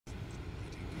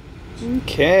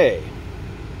Okay.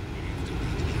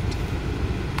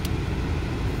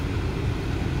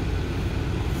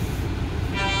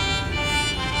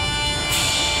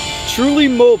 Truly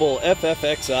mobile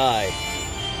FFXI.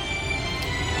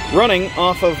 Running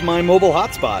off of my mobile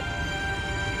hotspot.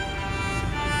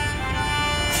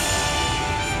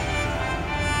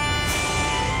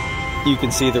 You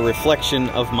can see the reflection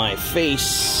of my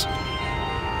face.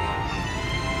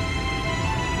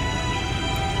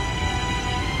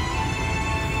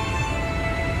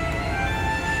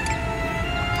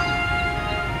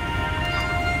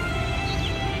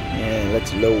 Yeah,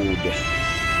 let's load.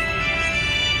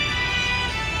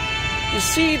 You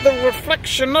see the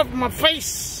reflection of my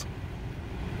face.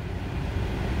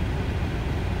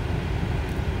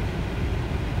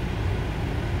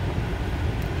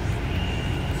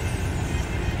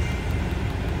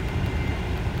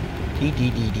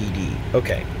 D.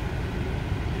 Okay.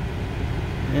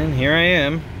 And here I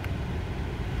am,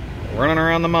 running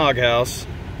around the Mog House,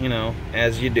 you know,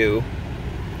 as you do.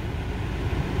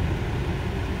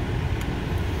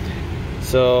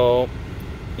 So,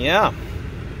 yeah.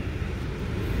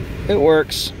 It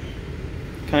works.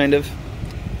 Kind of.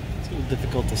 It's a little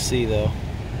difficult to see, though.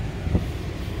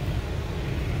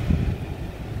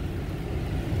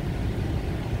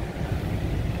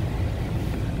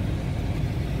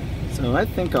 So I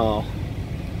think I'll...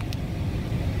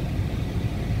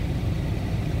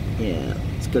 Yeah,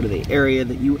 let's go to the area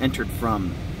that you entered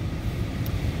from.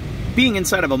 Being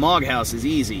inside of a Mog House is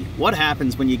easy. What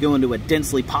happens when you go into a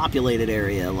densely populated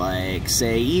area like,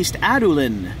 say, East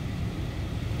Adulin?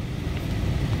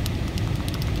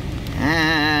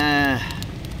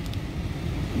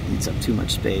 It eats up too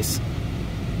much space.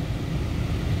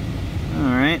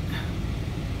 Alright.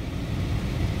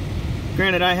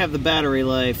 Granted, I have the battery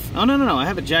life. Oh, no, I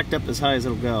have it jacked up as high as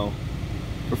it'll go.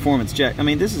 Performance jacked. I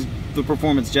mean, this is the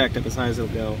performance jacked up as high as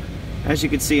it'll go. As you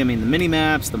can see, I mean, the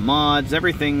mini-maps, the mods,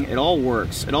 everything, it all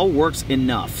works. It all works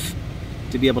enough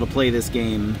to be able to play this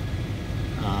game.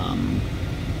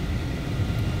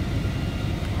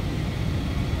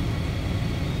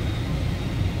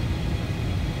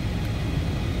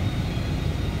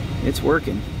 It's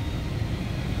working.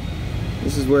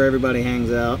 This is where everybody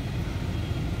hangs out.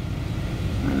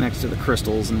 Right next to the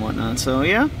crystals and whatnot. So,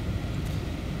 yeah,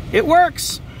 it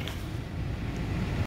works.